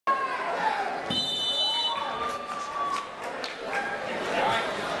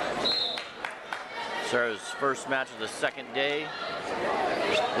Sarah's first match of the second day.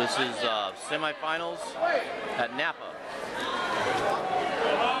 This is semifinals at Napa.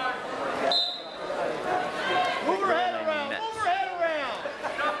 Move her head around, move her head around.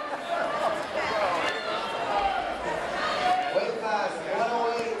 Way fast,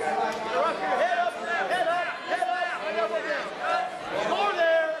 108. Head up, head up, head up, and elbow down. Score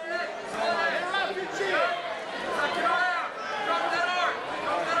there. Interrupt your chin. Drop that arm.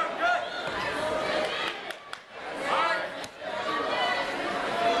 Good. All right.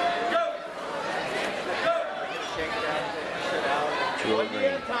 Go. One day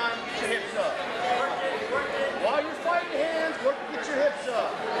at a time, get your hips up. While you're fighting hands, work to get your hips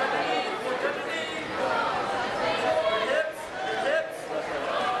up.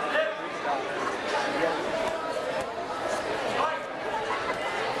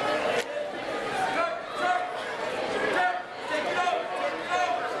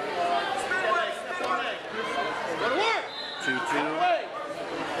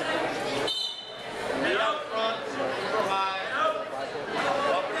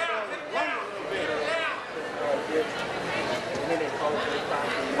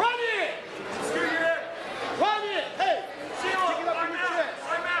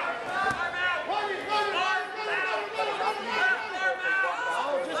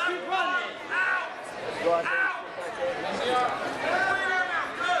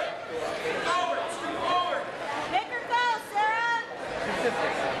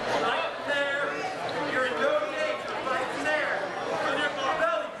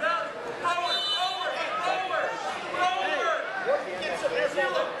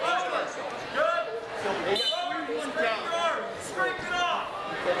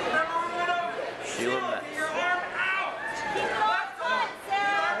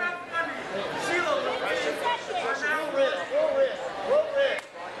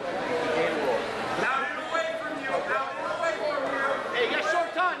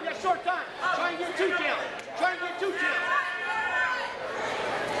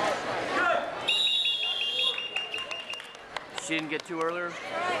 She didn't get two earlier?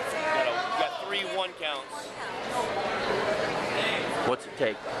 Got 3 1 counts. What's it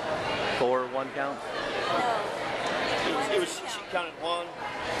take? 4 1 counts? She counted 1,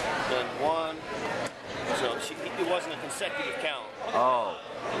 then 1. So it wasn't a consecutive count. Oh.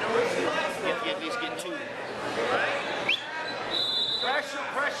 You have to at least get 2. Pressure,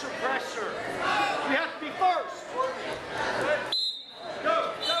 pressure, pressure. You have to be first.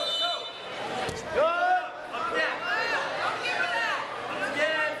 Go. Good.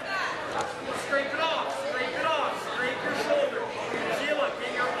 Scrape it off. Scrape your shoulder. Sheila,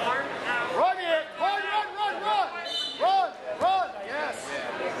 get your arm out. Run it. Run. Yes.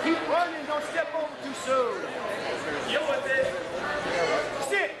 Keep running. Don't step over too soon. Deal with it.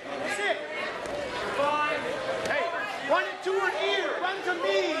 Sit. Fine. Hey, run it to her ear. Run to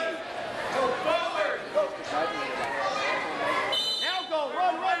me. Go forward. Now go.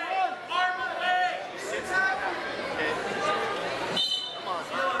 Run. Arm away. Sit. Okay. Come on.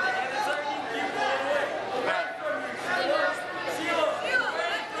 Sheila, the head is hurting. Keep going away. Away from you. Sheila. Away from the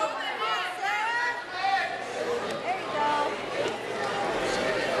head. There you go.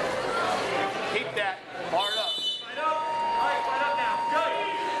 Keep that. Hard up. Right up. All right, right up now. Good.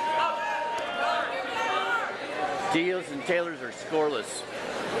 Up. Diaz and Taylor's are scoreless.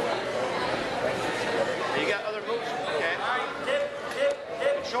 You got other moves? Okay. All right, dip.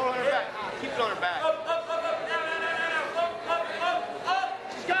 Shoulder on her back. Keep it on her back. Up. Now. Up.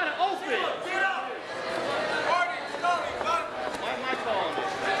 She's got it open. Get up. Party's coming. Why am I calling it?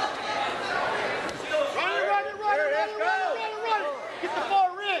 Sheila, Run it. Get the far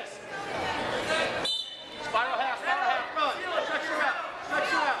wrist. Spiral half, run. Stretch her out.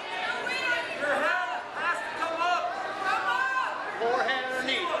 your head has to come up. Forehead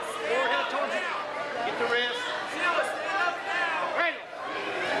underneath. Forehead towards you. Get the wrist. Sheila, stand up now. Right.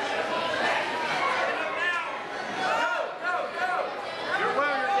 Stand up now. Go. You're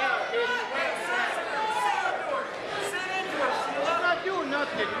wearing her down, kid. Sit into her, Sheila. I'm not doing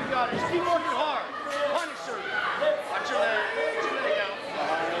nothing. You got it. Just keep working hard. Punish her. Watch your leg. Out.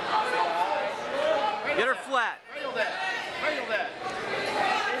 Get her flat. Cradle that.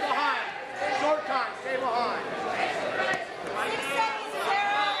 Stay behind. Short time. Stay behind. 6 seconds,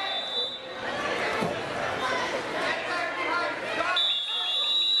 Sarah.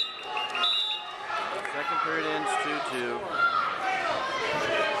 Second period ends 2-2.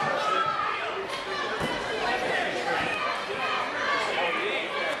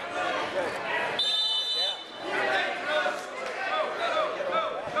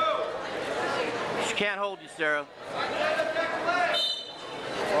 She can't hold you, Sarah.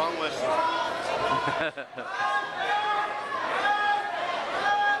 Wrong whistle.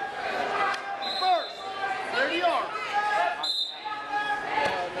 First. There you are.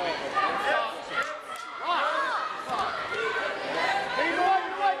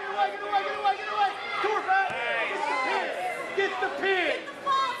 Get the pin!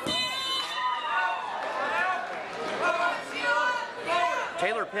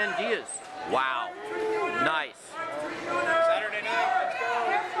 Taylor pinned Diaz. Wow. Nice. Saturday night, let's go.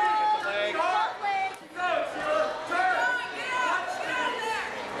 Get the leg.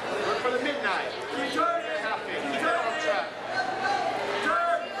 Look for the midnight. Happy. Keep that on track.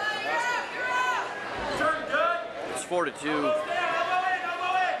 It's 4-2.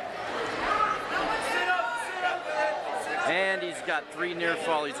 And he's got 3 near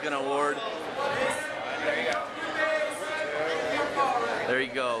fall he's going to award. There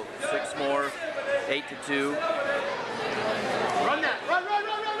you go. 6 more. 8-2. Run that. Run.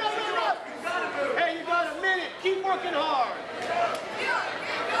 Hey, you got a minute. Keep working hard.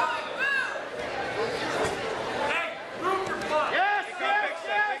 Yes.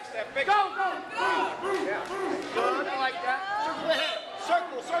 Go. Good. I like that. Circle the head.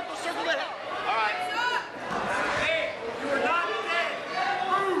 Circle the head. All right.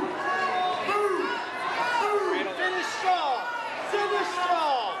 Finish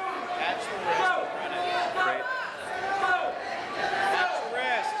strong. Catch the wrist. Run it. Great. Catch the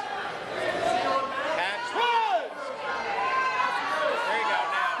wrist. Catch the wrist. There you go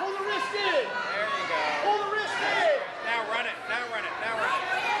now. Pull the wrist in. There you go. Pull the wrist in. Now run it.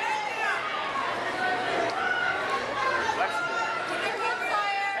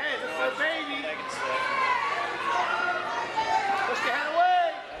 Hey, this is a baby. Push the hand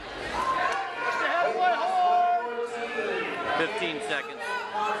away. Hard. 15 seconds.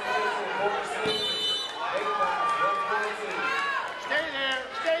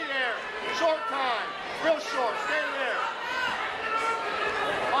 Stay there. Short time. Real short. Stay there.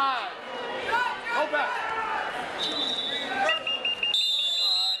 5. Go back.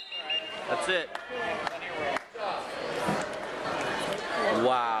 That's it.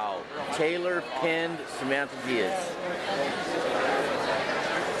 Wow. Taylor pinned Samantha Diaz.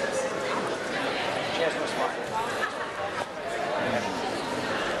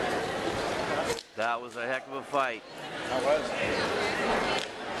 That was a heck of a fight. That was.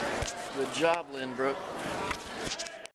 Good job, Lynbrook.